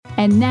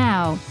And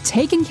now,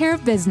 taking care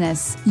of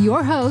business,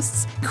 your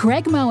hosts,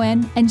 Craig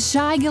Moen and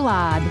Shai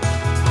Gilad.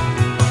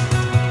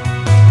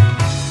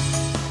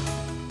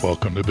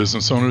 Welcome to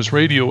Business Owners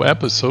Radio,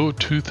 episode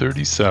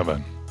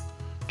 237.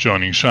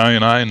 Joining Shai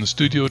and I in the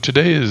studio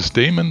today is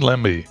Damon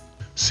Lembi,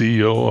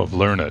 CEO of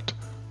Learn It,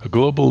 a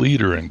global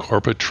leader in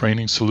corporate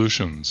training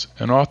solutions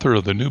and author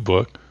of the new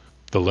book,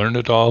 The Learn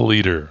It All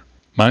Leader,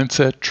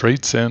 Mindset,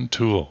 Traits, and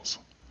Tools.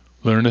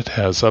 Learn It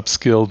has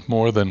upskilled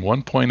more than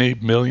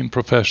 1.8 million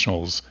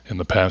professionals in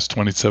the past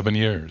 27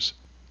 years.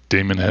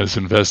 Damon has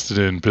invested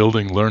in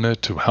building Learn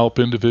It to help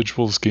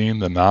individuals gain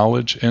the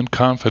knowledge and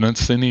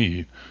confidence they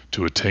need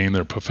to attain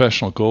their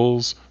professional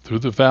goals through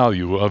the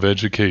value of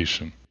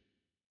education.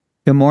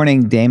 Good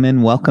morning,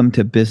 Damon. Welcome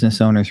to Business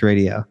Owners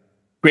Radio.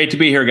 Great to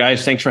be here,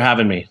 guys. Thanks for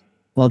having me.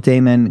 Well,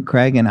 Damon,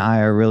 Craig and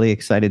I are really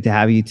excited to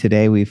have you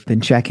today. We've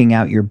been checking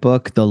out your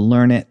book, The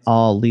Learn It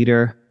All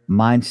Leader,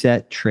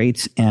 Mindset,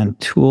 Traits, and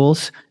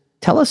Tools.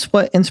 Tell us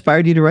what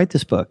inspired you to write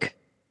this book.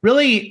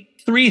 Really,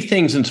 three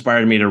things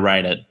inspired me to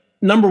write it.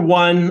 Number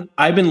one,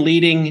 I've been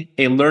leading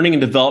a learning and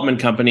development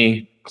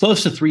company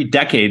close to 3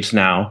 decades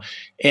now.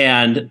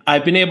 And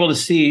I've been able to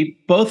see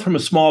both from a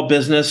small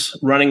business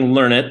running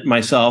Learn It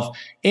myself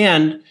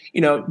and,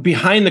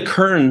 behind the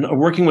curtain of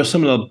working with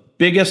some of the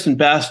biggest and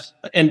best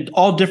and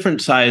all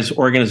different size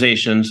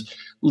organizations,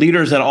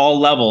 leaders at all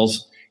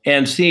levels,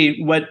 and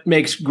see what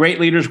makes great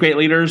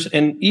leaders,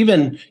 and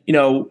even,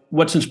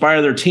 what's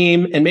inspired their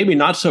team and maybe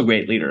not so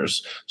great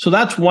leaders. So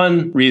that's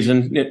one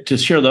reason to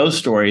share those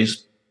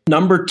stories.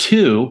 Number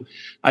two,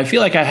 I feel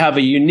like I have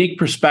a unique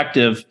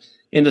perspective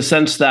in the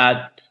sense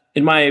that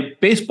in my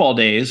baseball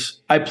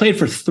days, I played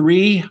for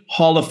 3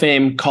 Hall of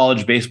Fame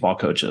college baseball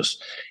coaches.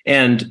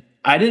 And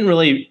I didn't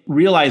really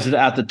realize it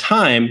at the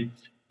time,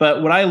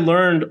 but what I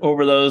learned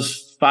over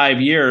those 5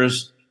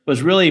 years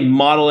was really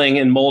modeling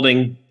and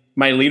molding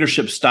my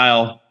leadership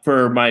style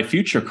for my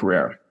future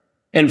career.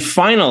 And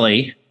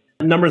finally,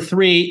 number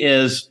 3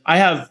 is I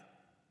have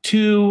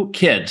 2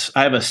 kids.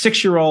 I have a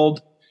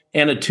 6-year-old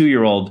and a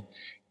 2-year-old.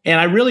 And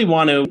I really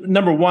want to,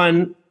 number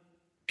one,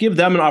 give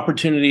them an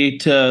opportunity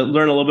to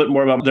learn a little bit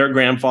more about their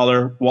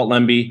grandfather, Walt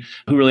Lembi,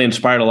 who really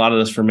inspired a lot of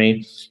this for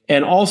me.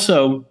 And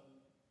also,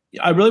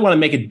 I really want to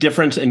make a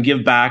difference and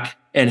give back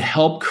and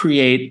help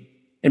create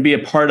and be a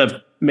part of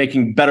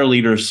making better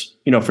leaders,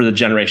 for the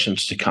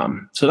generations to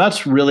come. So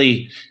that's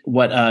really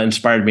what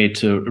inspired me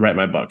to write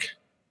my book.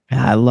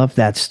 I love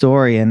that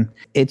story. And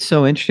it's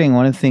so interesting.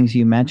 One of the things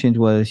you mentioned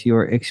was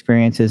your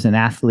experience as an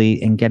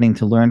athlete and getting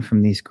to learn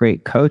from these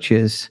great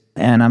coaches.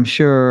 And I'm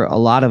sure a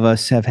lot of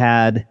us have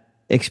had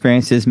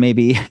experiences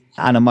maybe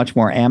on a much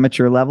more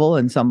amateur level,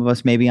 and some of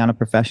us maybe on a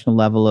professional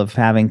level of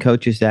having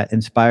coaches that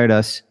inspired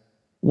us.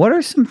 What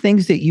are some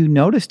things that you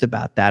noticed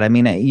about that? I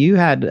mean, you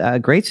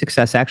had great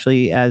success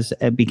actually as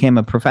became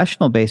a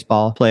professional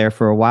baseball player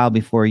for a while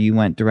before you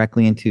went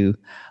directly into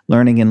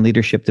learning and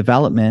leadership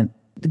development.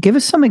 Give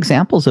us some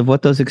examples of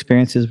what those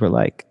experiences were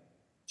like.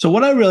 So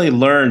what I really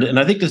learned, and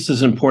I think this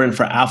is important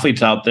for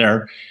athletes out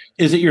there,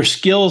 is that your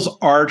skills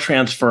are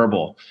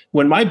transferable.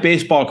 When my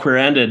baseball career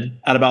ended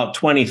at about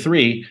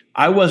 23,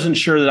 I wasn't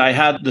sure that I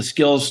had the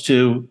skills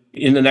to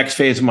in the next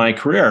phase of my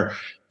career.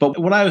 But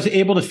what I was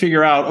able to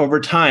figure out over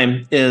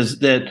time is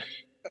that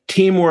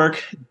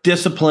teamwork,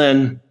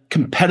 discipline,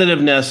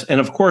 competitiveness,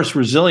 and of course,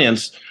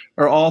 resilience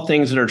are all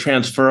things that are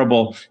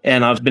transferable.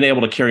 And I've been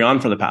able to carry on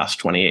for the past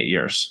 28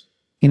 years.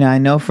 I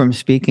know from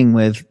speaking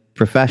with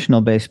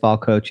professional baseball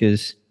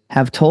coaches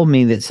have told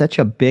me that such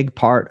a big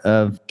part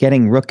of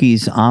getting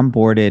rookies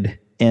onboarded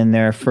in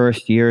their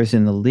first years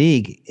in the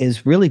league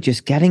is really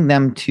just getting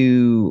them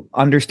to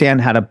understand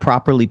how to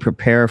properly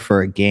prepare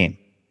for a game.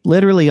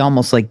 Literally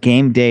almost like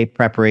game day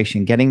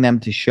preparation, getting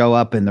them to show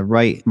up in the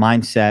right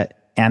mindset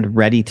and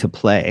ready to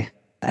play.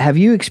 Have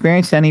you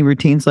experienced any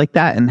routines like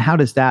that? And how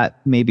does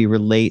that maybe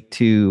relate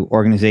to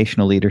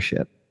organizational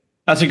leadership?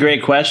 That's a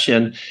great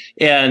question.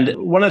 And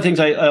one of the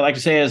things I like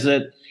to say is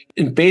that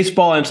in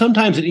baseball, and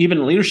sometimes even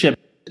in leadership,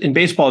 in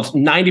baseball, it's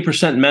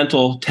 90%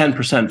 mental,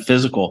 10%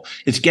 physical.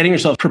 It's getting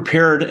yourself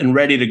prepared and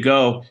ready to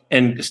go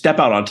and step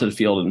out onto the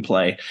field and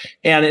play.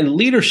 And in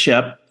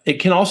leadership, it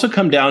can also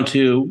come down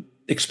to,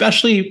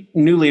 especially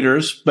new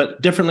leaders,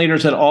 but different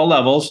leaders at all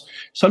levels.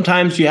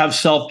 Sometimes you have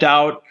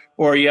self-doubt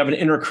or you have an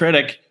inner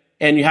critic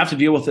and you have to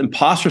deal with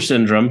imposter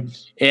syndrome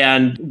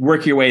and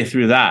work your way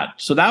through that.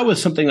 So that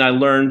was something I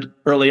learned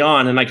early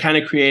on. And I kind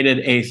of created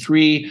a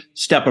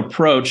 3-step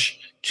approach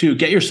to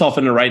get yourself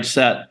in the right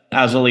set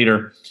as a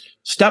leader.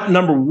 Step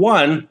number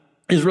 1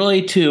 is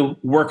really to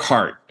work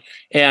hard.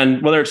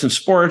 And whether it's in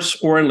sports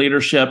or in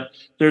leadership,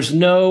 there's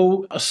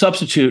no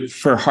substitute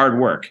for hard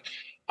work.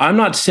 I'm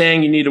not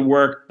saying you need to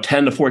work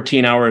 10 to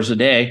 14 hours a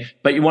day,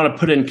 but you want to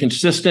put in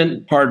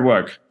consistent hard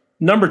work.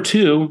 Number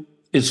 2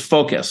 is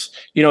focus.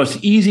 It's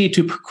easy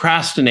to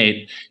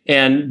procrastinate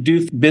and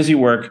do busy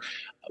work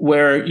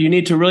where you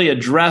need to really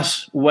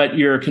address what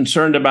you're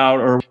concerned about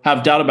or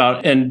have doubt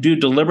about and do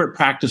deliberate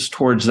practice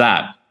towards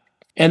that.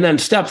 And then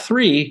step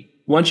 3,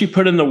 once you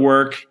put in the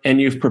work and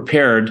you've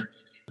prepared,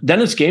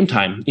 then it's game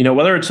time.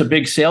 Whether it's a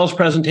big sales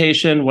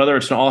presentation, whether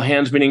it's an all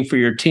hands meeting for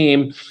your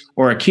team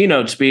or a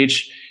keynote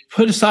speech,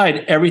 put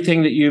aside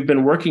everything that you've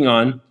been working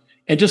on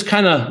and just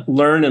kind of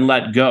learn and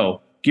let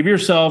go. Give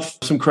yourself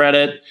some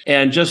credit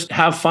and just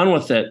have fun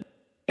with it.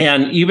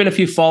 And even if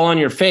you fall on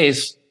your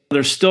face,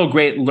 there's still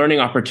great learning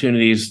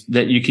opportunities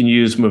that you can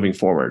use moving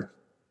forward.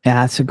 Yeah,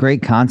 that's a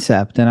great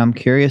concept. And I'm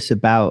curious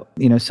about,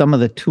 some of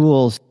the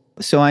tools.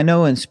 So I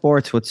know in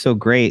sports, what's so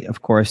great,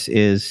 of course,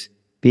 is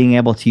being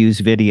able to use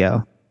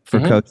video for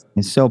coaching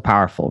is so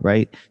powerful,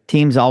 right?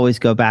 Teams always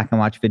go back and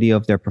watch video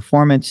of their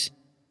performance.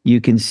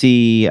 You can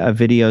see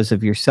videos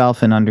of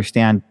yourself and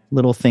understand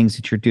little things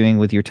that you're doing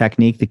with your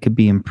technique that could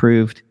be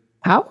improved.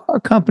 How are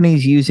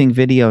companies using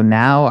video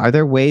now? Are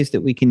there ways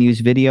that we can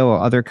use video or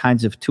other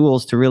kinds of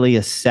tools to really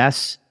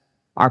assess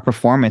our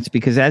performance?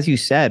 Because as you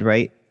said,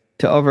 right,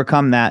 to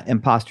overcome that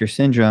imposter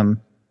syndrome,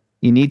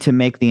 you need to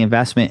make the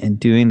investment in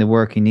doing the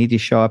work. You need to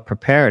show up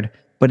prepared.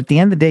 But at the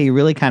end of the day, you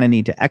really kind of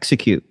need to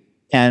execute.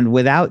 And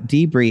without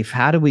debrief,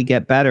 how do we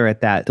get better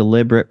at that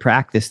deliberate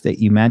practice that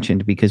you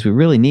mentioned? Because we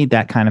really need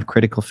that kind of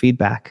critical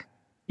feedback.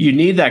 You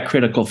need that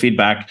critical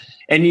feedback,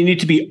 and you need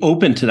to be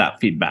open to that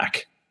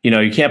feedback.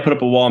 You can't put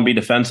up a wall and be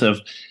defensive.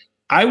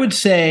 I would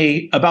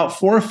say about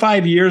 4 or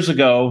 5 years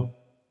ago,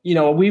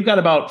 we've got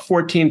about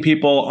 14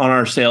 people on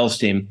our sales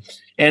team.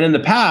 And in the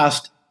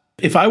past,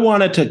 if I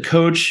wanted to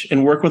coach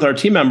and work with our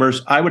team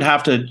members, I would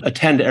have to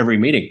attend every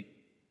meeting.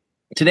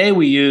 Today,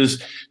 we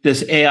use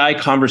this AI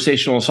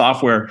conversational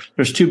software.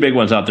 There's 2 big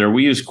ones out there.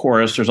 We use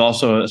Chorus. There's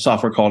also a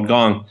software called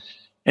Gong.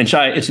 And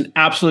Shai, it's an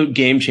absolute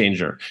game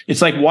changer.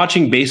 It's like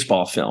watching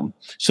baseball film.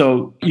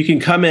 So you can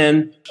come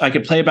in, I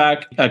could play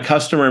back a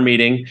customer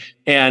meeting,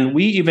 and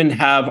we even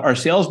have our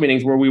sales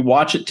meetings where we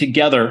watch it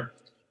together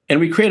and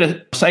we create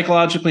a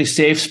psychologically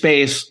safe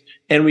space,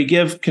 and we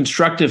give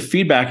constructive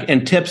feedback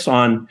and tips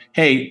on,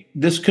 hey,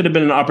 this could have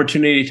been an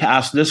opportunity to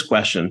ask this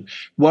question.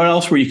 What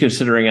else were you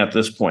considering at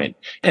this point?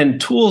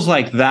 And tools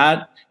like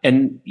that,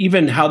 and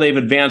even how they've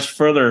advanced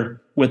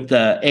further with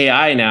the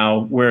AI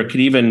now, where it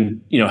could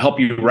even, help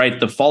you write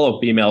the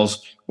follow-up emails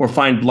or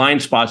find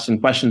blind spots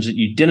and questions that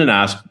you didn't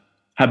ask,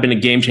 have been a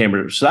game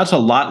changer. So that's a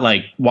lot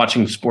like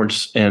watching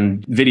sports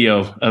and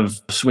video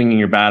of swinging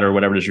your bat or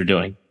whatever it is you're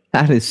doing.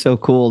 That is so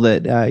cool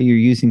that you're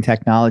using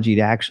technology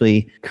to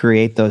actually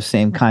create those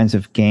same kinds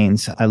of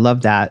gains. I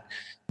love that.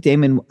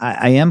 Damon,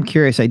 I am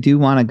curious. I do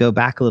want to go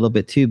back a little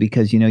bit too,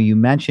 because, you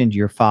mentioned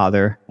your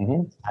father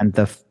and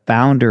the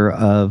founder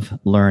of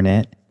Learn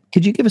It.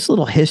 Could you give us a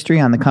little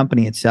history on the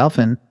company itself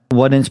and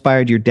what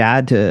inspired your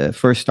dad to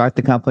first start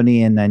the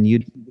company? And then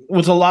it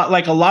was a lot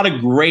like a lot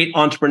of great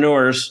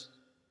entrepreneurs.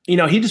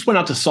 He just went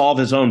out to solve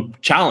his own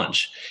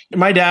challenge. And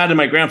my dad and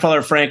my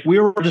grandfather, Frank, we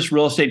were just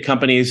real estate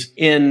companies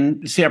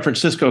in San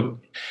Francisco,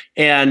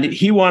 and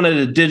he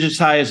wanted to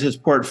digitize his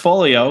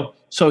portfolio.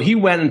 So he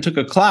went and took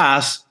a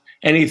class,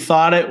 and he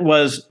thought it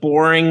was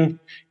boring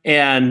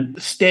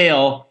and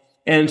stale.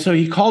 And so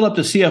he called up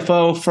the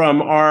CFO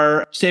from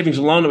our savings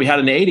and loan that we had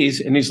in the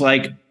 80s. And he's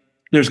like,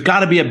 there's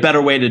got to be a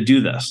better way to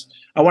do this.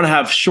 I want to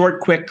have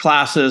short, quick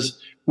classes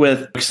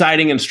with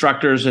exciting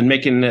instructors and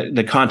making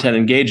the content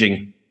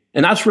engaging.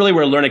 And that's really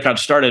where Learn It got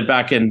started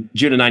back in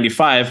June of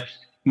 95.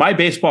 My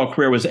baseball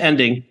career was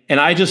ending,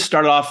 and I just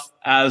started off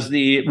as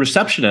the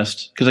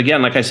receptionist. Because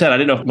again, like I said, I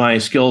didn't know if my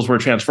skills were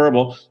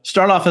transferable.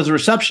 Start off as a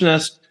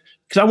receptionist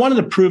because I wanted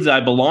to prove that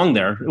I belonged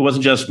there. It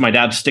wasn't just my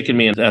dad sticking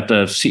me at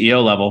the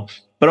CEO level.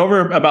 But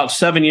over about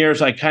 7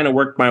 years, I kind of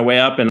worked my way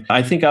up, and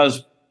I think I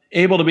was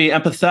able to be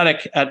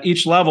empathetic at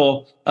each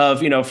level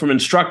of, from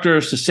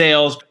instructors to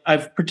sales.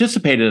 I've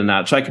participated in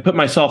that, so I could put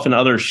myself in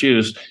others'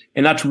 shoes,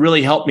 and that's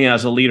really helped me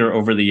as a leader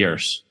over the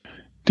years.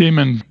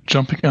 Damon,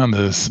 jumping on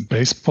this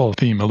baseball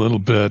theme a little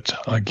bit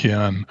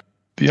again,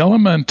 the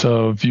element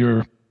of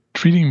you're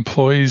treating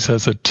employees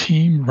as a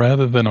team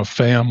rather than a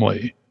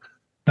family.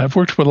 I've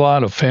worked with a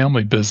lot of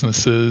family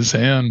businesses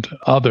and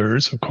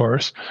others, of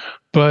course,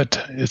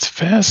 but it's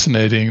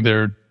fascinating.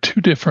 There are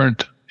 2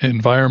 different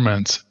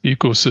environments,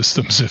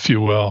 ecosystems, if you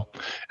will.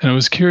 And I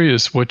was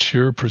curious what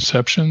your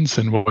perceptions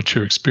and what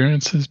your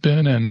experience has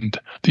been and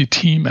the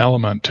team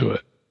element to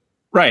it.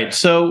 Right.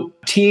 So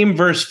team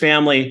versus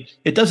family,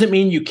 it doesn't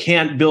mean you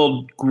can't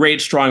build great,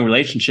 strong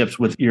relationships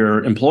with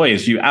your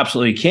employees. You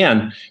absolutely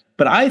can.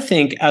 But I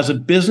think as a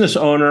business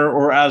owner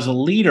or as a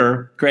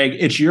leader, Greg,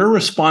 it's your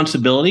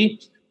responsibility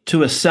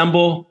to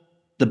assemble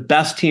the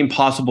best team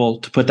possible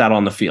to put that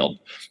on the field.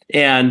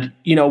 And,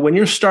 when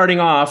you're starting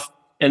off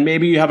and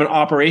maybe you have an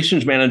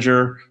operations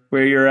manager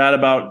where you're at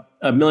about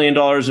 $1 million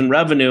in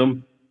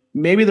revenue,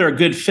 maybe they're a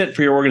good fit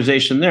for your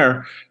organization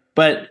there,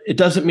 but it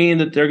doesn't mean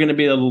that they're going to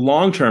be the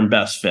long-term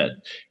best fit.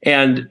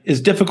 And as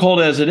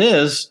difficult as it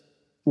is,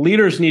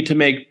 leaders need to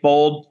make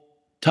bold,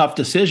 tough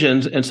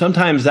decisions. And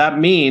sometimes that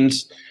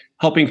means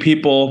helping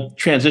people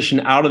transition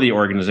out of the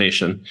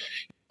organization.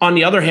 On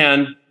the other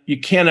hand, you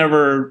can't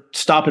ever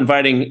stop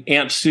inviting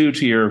Aunt Sue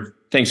to your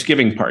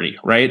Thanksgiving party,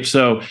 right?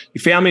 So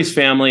your family's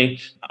family.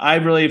 I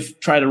really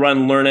try to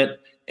Learn It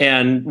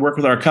and work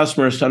with our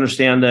customers to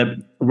understand that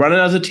run it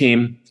as a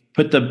team.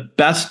 put the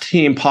best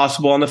team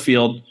possible on the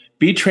field,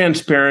 be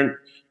transparent,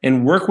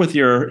 and work with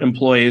your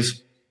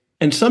employees.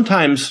 And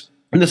sometimes,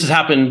 and this has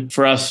happened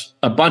for us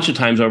a bunch of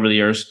times over the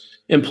years,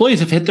 employees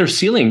have hit their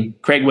ceiling,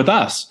 Craig, with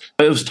us.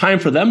 It was time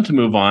for them to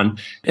move on.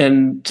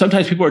 And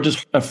sometimes people are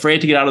just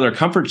afraid to get out of their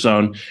comfort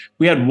zone.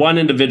 We had one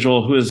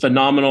individual who is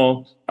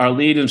phenomenal, our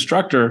lead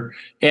instructor,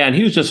 and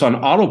he was just on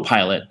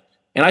autopilot.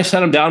 And I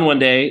sat him down one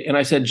day and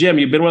I said, Jim,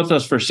 you've been with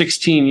us for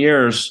 16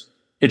 years.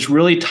 It's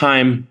really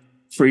time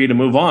for you to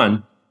move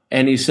on.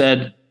 And he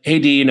said, hey,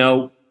 D,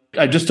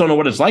 I just don't know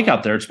what it's like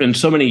out there. It's been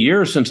so many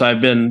years since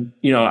I've been,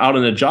 out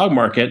in the job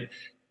market.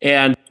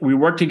 And we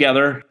worked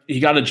together. He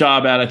got a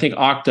job at, I think,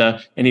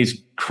 Okta, and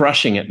he's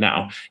crushing it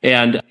now.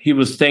 And he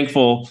was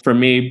thankful for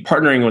me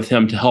partnering with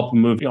him to help him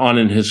move on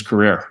in his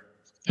career.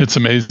 It's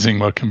amazing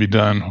what can be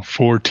done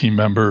for team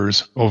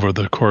members over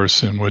the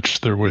course in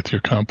which they're with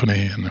your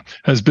company. And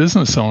as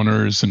business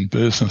owners and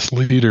business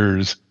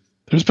leaders,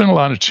 there's been a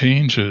lot of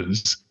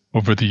changes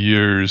over the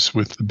years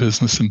with the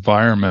business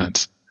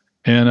environment.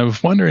 And I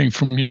was wondering,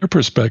 from your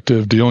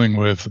perspective, dealing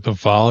with the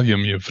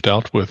volume you've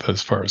dealt with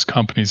as far as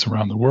companies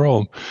around the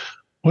world,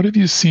 what have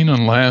you seen in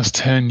the last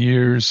 10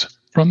 years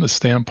from the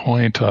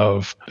standpoint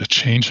of the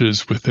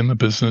changes within the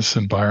business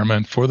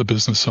environment for the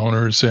business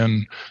owners,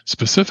 and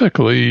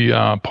specifically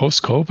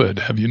post-COVID?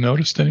 Have you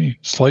noticed any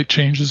slight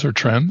changes or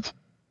trends?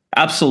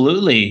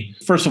 Absolutely.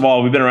 First of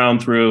all, we've been around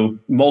through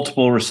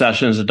multiple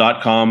recessions, the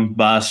dot-com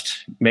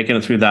bust, making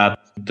it through that,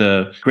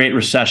 the Great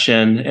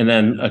Recession, and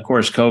then, of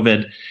course,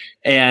 COVID.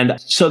 And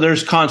so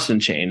there's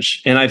constant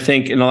change. And I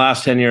think in the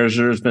last 10 years,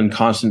 there's been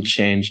constant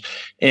change.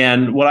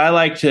 And what I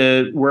like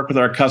to work with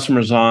our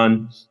customers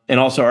on, and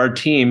also our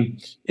team,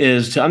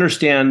 is to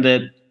understand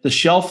that the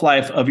shelf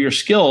life of your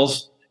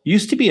skills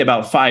used to be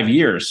about 5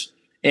 years.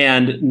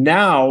 And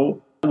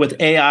now with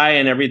AI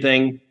and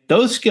everything,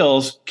 those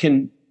skills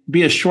can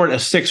be as short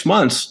as 6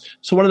 months.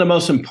 So one of the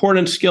most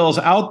important skills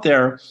out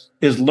there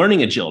is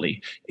learning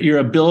agility, your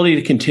ability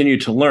to continue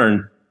to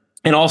learn.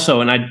 And also,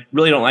 and I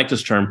really don't like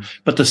this term,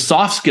 but the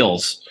soft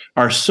skills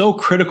are so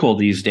critical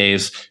these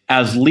days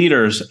as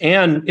leaders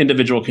and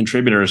individual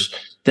contributors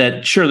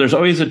that, sure, there's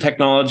always a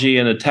technology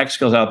and a tech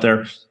skills out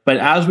there. But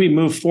as we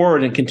move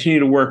forward and continue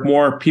to work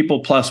more people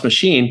plus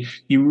machine,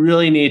 you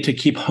really need to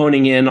keep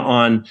honing in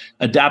on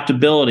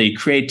adaptability,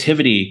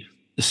 creativity,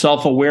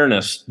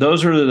 self-awareness.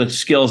 Those are the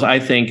skills, I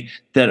think,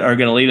 that are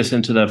going to lead us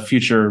into the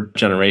future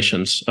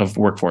generations of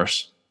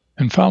workforce.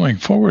 And following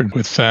forward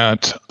with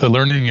that, the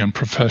learning and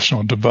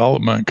professional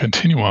development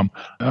continuum,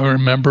 I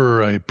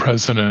remember a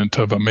president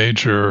of a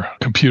major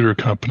computer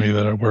company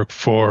that I worked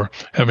for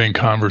having a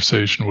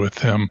conversation with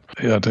him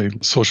at a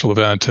social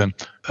event. And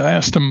I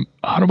asked him,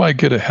 how do I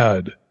get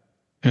ahead?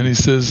 And he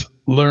says,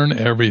 learn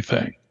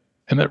everything.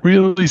 And that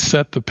really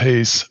set the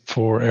pace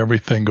for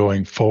everything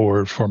going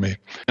forward for me.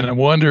 And I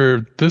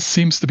wonder, this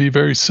seems to be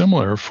very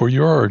similar for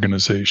your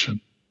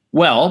organization.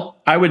 Well,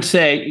 I would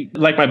say,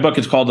 like my book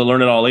is called The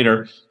Learn It All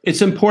Leader,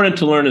 it's important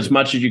to learn as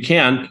much as you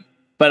can.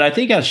 But I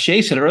think, as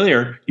Shay said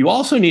earlier, you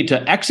also need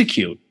to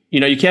execute.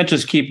 You can't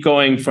just keep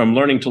going from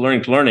learning to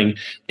learning to learning.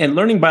 And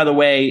learning, by the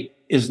way,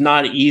 is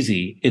not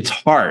easy. It's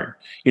hard.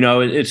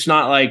 It's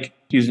not like,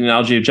 using the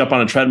analogy, you jump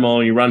on a treadmill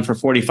and you run for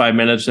 45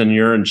 minutes and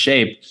you're in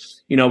shape.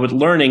 With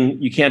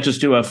learning, you can't just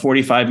do a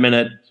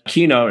 45-minute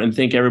keynote and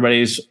think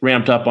everybody's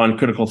ramped up on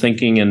critical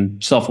thinking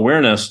and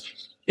self-awareness.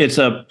 It's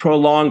a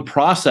prolonged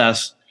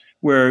process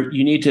where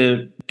you need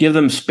to give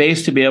them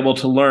space to be able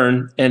to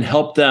learn and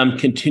help them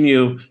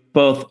continue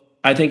both,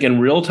 I think, in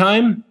real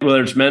time,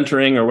 whether it's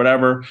mentoring or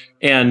whatever,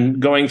 and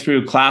going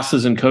through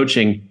classes and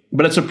coaching.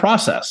 But it's a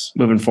process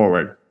moving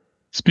forward.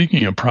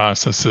 Speaking of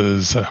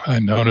processes, I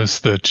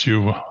noticed that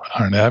you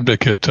are an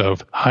advocate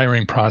of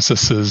hiring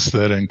processes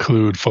that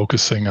include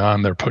focusing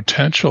on their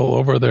potential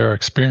over their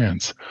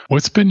experience.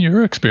 What's been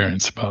your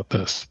experience about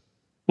this?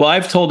 Well,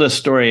 I've told this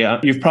story.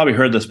 You've probably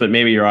heard this, but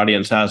maybe your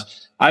audience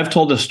has. I've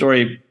told this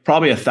story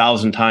probably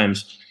 1,000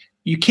 times.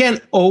 You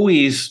can't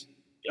always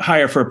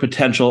hire for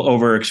potential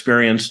over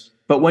experience,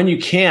 but when you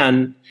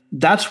can,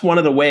 that's one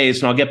of the ways,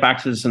 and I'll get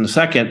back to this in a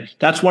second,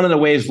 that's one of the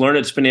ways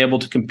LearnIt's been able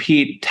to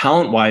compete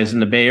talent-wise in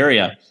the Bay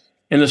Area.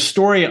 And the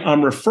story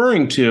I'm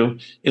referring to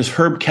is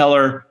Herb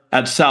Keller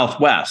at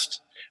Southwest.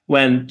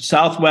 When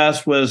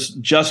Southwest was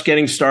just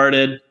getting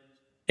started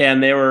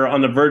and they were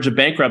on the verge of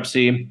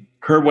bankruptcy,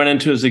 Herb went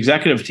into his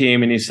executive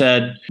team and he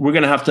said, we're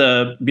going to have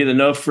to be the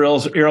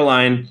no-frills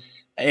airline,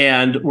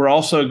 and we're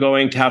also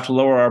going to have to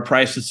lower our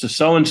prices to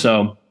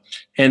so-and-so.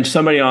 And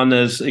somebody on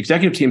this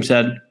executive team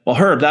said, well,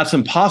 Herb, that's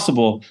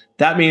impossible.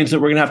 That means that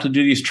we're going to have to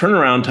do these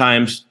turnaround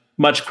times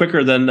much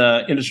quicker than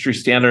the industry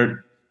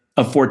standard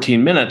of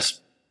 14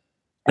 minutes.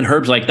 And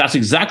Herb's like, that's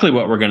exactly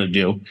what we're going to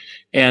do.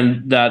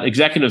 And that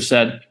executive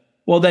said,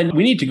 well, then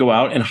we need to go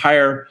out and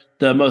hire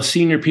the most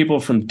senior people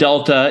from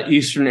Delta,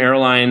 Eastern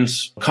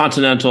Airlines,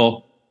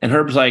 Continental. And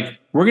Herb's like,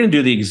 we're going to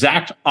do the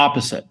exact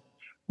opposite.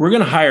 We're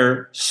going to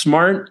hire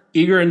smart,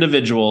 eager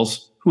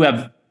individuals who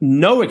have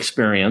no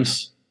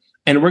experience,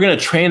 and we're going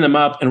to train them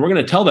up, and we're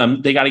going to tell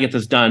them they got to get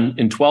this done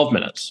in 12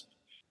 minutes.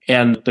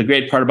 And the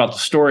great part about the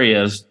story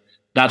is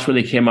That's where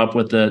they came up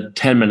with the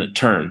 10-minute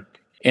turn.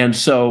 And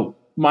so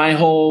my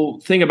whole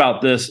thing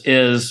about this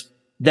is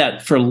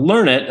that for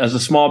Learn It as a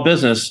small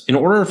business, in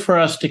order for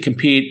us to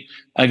compete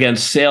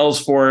against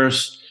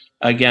Salesforce,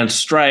 against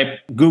Stripe,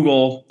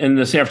 Google in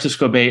the San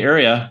Francisco Bay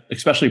Area,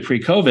 especially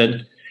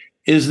pre-COVID,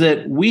 is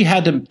that we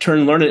had to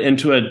turn Learn It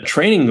into a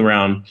training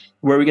ground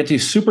where we get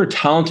these super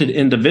talented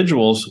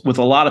individuals with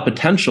a lot of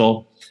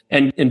potential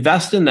and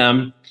invest in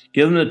them,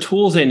 give them the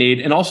tools they need,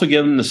 and also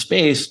give them the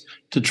space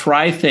to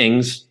try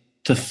things,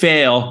 to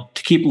fail,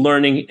 to keep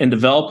learning and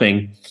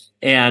developing.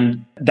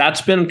 And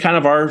that's been kind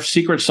of our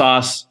secret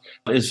sauce,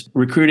 is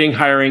recruiting,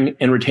 hiring,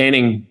 and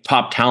retaining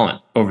top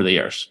talent over the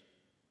years.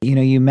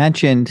 You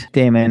mentioned,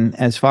 Damon,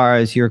 as far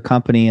as your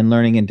company and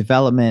learning and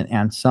development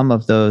and some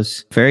of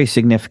those very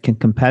significant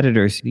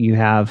competitors you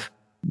have,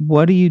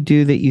 what do you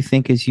do that you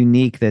think is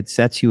unique that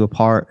sets you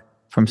apart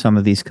from some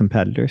of these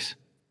competitors?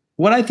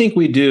 What I think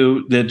we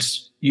do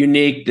that's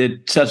unique,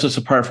 that sets us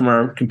apart from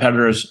our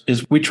competitors,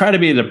 is we try to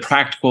be the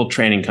practical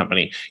training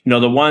company.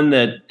 The one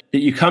that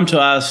you come to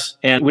us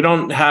and we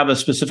don't have a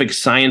specific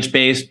science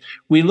base.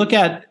 We look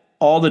at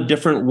all the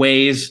different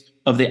ways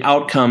of the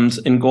outcomes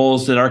and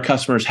goals that our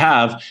customers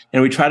have,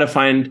 and we try to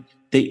find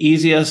the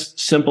easiest,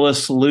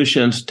 simplest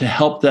solutions to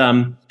help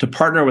them, to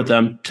partner with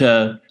them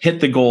to hit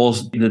the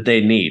goals that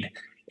they need.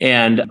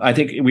 And I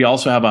think we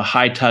also have a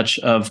high touch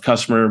of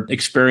customer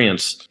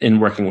experience in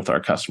working with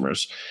our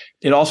customers.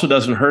 It also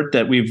doesn't hurt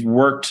that we've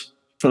worked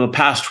for the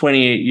past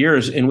 28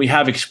 years and we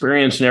have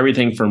experience in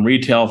everything from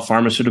retail,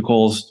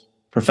 pharmaceuticals,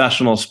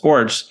 professional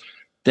sports,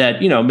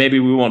 that, maybe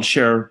we won't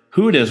share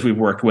who it is we've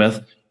worked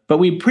with, but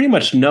we pretty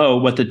much know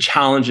what the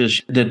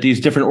challenges that these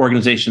different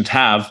organizations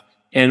have,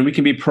 and we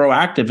can be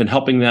proactive in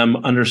helping them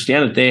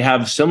understand that they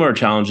have similar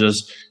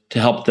challenges to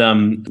help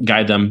them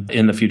guide them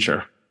in the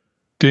future.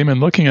 Damon,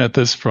 looking at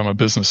this from a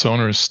business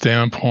owner's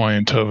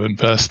standpoint of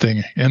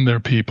investing in their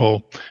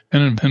people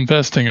and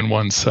investing in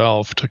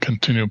oneself to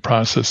continue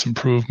process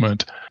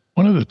improvement,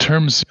 one of the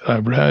terms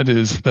I've read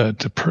is that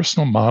the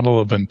personal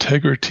model of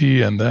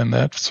integrity, and then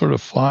that sort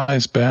of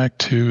flies back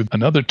to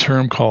another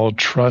term called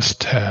trust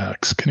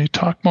tax. Can you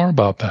talk more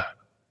about that?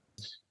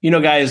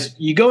 Guys,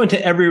 you go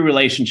into every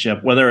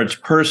relationship, whether it's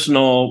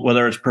personal,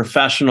 whether it's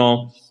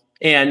professional,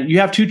 and you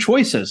have two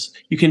choices.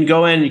 You can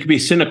go in, you can be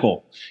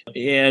cynical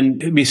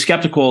and be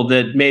skeptical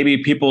that maybe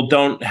people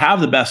don't have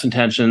the best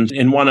intentions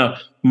and want to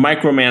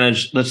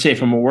micromanage, let's say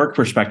from a work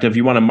perspective,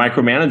 you want to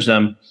micromanage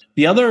them.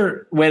 The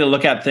other way to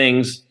look at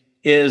things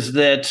is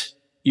that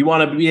you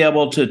want to be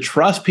able to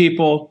trust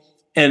people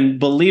and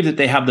believe that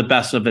they have the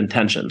best of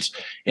intentions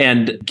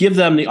and give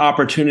them the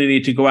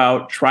opportunity to go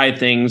out, try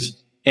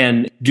things,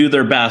 and do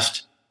their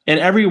best.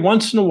 And every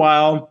once in a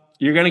while,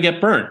 you're going to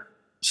get burnt.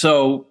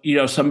 So,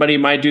 somebody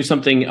might do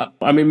something,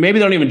 maybe they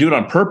don't even do it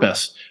on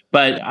purpose,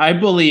 but I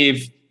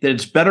believe that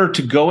it's better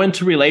to go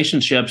into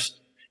relationships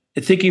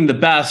thinking the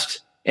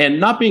best and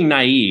not being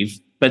naive,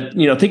 but,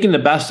 thinking the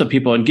best of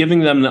people and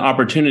giving them the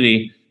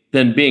opportunity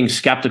than being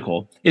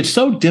skeptical. It's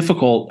so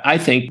difficult, I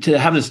think, to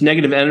have this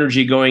negative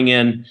energy going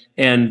in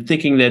and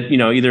thinking that,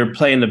 either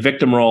playing the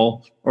victim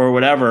role or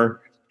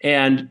whatever.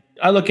 And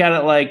I look at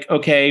it like,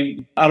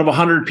 okay, out of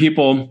 100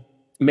 people,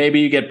 maybe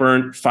you get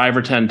burnt 5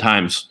 or 10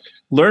 times.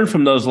 Learn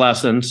from those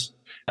lessons.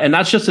 And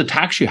that's just a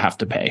tax you have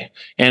to pay.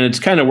 And it's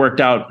kind of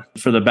worked out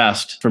for the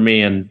best for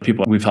me and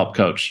people we've helped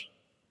coach.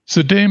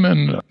 So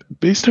Damon,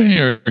 based on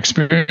your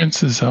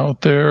experiences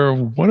out there,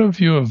 what have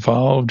you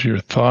evolved your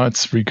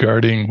thoughts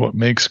regarding what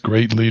makes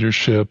great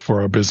leadership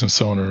for our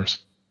business owners?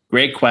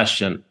 Great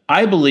question.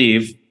 I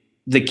believe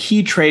the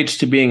key traits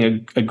to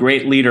being a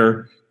great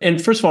leader,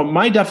 and first of all,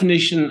 my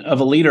definition of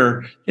a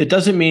leader, it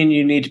doesn't mean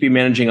you need to be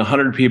managing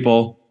 100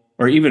 people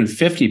or even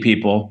 50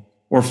 people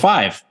or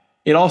 5.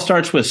 It all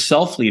starts with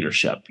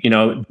self-leadership,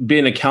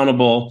 being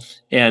accountable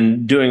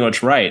and doing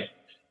what's right.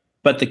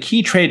 But the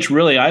key traits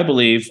really, I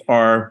believe,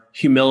 are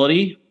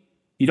humility.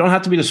 You don't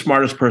have to be the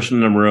smartest person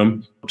in the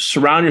room.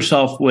 Surround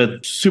yourself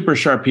with super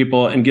sharp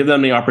people and give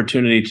them the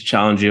opportunity to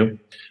challenge you.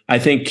 I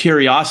think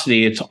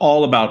curiosity, it's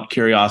all about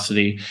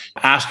curiosity,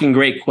 asking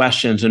great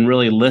questions and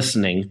really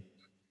listening.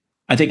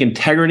 I think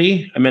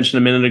integrity, I mentioned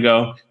a minute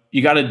ago,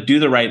 you got to do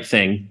the right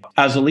thing.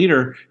 As a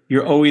leader,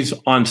 you're always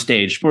on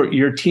stage.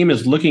 Your team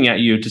is looking at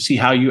you to see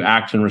how you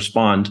act and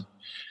respond.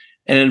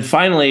 And then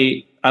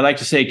finally, I like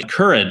to say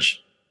courage.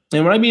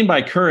 And what I mean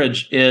by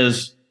courage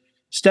is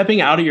stepping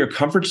out of your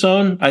comfort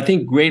zone. I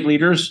think great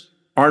leaders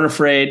aren't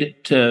afraid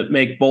to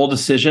make bold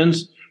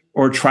decisions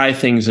or try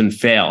things and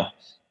fail.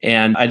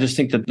 And I just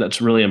think that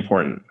that's really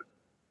important.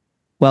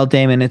 Well,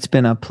 Damon, it's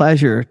been a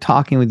pleasure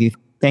talking with you.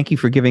 Thank you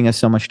for giving us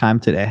so much time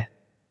today.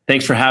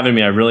 Thanks for having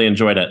me. I really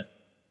enjoyed it.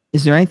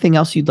 Is there anything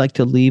else you'd like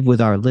to leave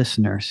with our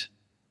listeners?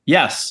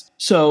 Yes.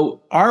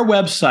 So our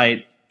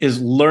website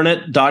is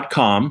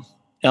learnit.com,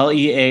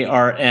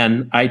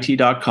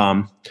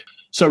 learnit.com.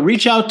 So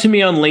reach out to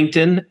me on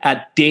LinkedIn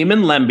at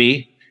Damon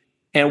Lembi.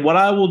 And what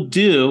I will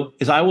do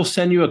is I will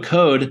send you a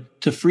code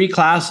to free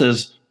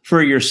classes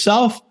for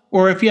yourself,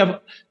 or if you have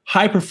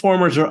high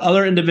performers or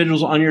other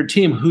individuals on your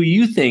team who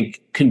you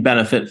think can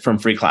benefit from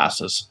free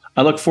classes.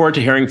 I look forward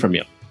to hearing from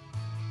you.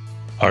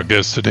 Our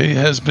guest today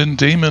has been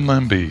Damon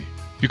Lembi.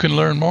 You can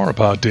learn more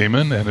about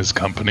Damon and his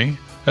company,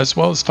 as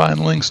well as find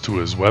links to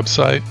his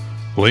website,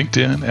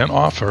 LinkedIn, and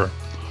offer,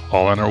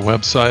 all on our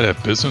website at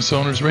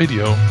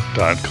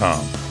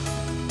businessownersradio.com.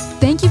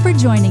 Thank you for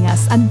joining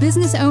us on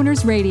Business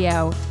Owners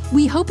Radio.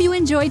 We hope you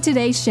enjoyed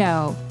today's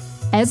show.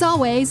 As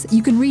always,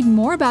 you can read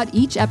more about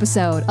each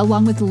episode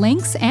along with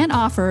links and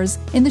offers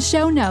in the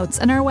show notes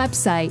on our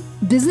website,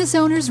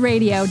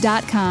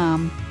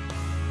 businessownersradio.com.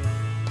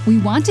 We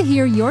want to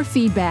hear your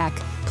feedback.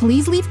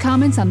 Please leave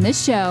comments on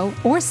this show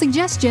or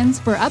suggestions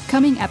for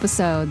upcoming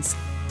episodes.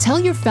 Tell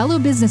your fellow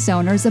business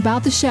owners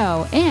about the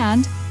show,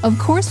 and, of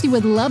course, we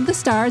would love the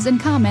stars and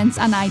comments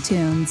on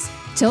iTunes.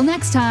 Till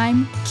next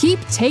time, keep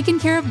taking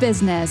care of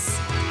business.